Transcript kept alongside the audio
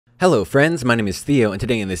Hello friends, my name is Theo, and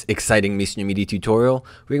today in this exciting Mr. Media tutorial,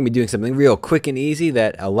 we're going to be doing something real quick and easy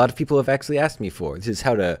that a lot of people have actually asked me for. This is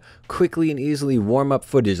how to quickly and easily warm up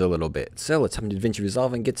footage a little bit. So let's hop into Davinci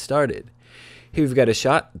Resolve and get started. Here we've got a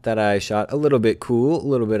shot that I shot a little bit cool, a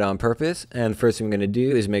little bit on purpose, and first thing I'm going to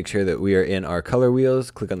do is make sure that we are in our color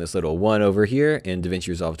wheels. Click on this little 1 over here in Davinci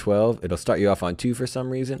Resolve 12. It'll start you off on 2 for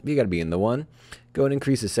some reason, but you got to be in the 1. Go and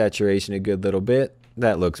increase the saturation a good little bit.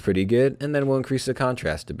 That looks pretty good, and then we'll increase the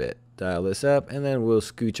contrast a bit. Dial this up, and then we'll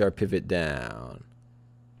scooch our pivot down.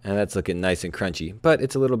 And that's looking nice and crunchy, but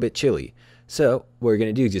it's a little bit chilly. So what we're going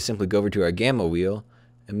to do is just simply go over to our gamma wheel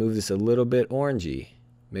and move this a little bit orangey.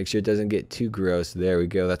 Make sure it doesn't get too gross. There we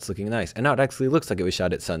go. That's looking nice. And now it actually looks like it was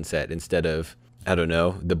shot at sunset instead of, I don't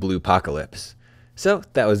know, the blue apocalypse. So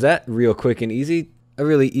that was that. Real quick and easy. A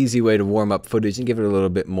really easy way to warm up footage and give it a little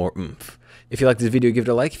bit more oomph. If you liked this video, give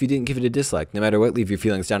it a like. If you didn't, give it a dislike. No matter what, leave your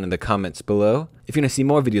feelings down in the comments below. If you want to see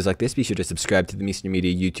more videos like this, be sure to subscribe to the Mr.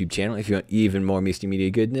 Media YouTube channel. If you want even more Mr. Media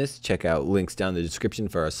goodness, check out links down in the description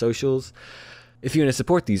for our socials. If you want to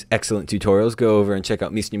support these excellent tutorials, go over and check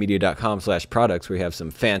out mrmedia.com/products where we have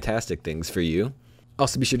some fantastic things for you.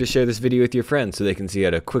 Also, be sure to share this video with your friends so they can see how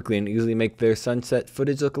to quickly and easily make their sunset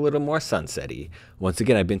footage look a little more sunsetty. Once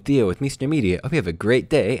again, I've been Theo with Mr. Media. I hope you have a great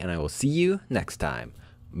day, and I will see you next time.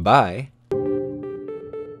 Bye.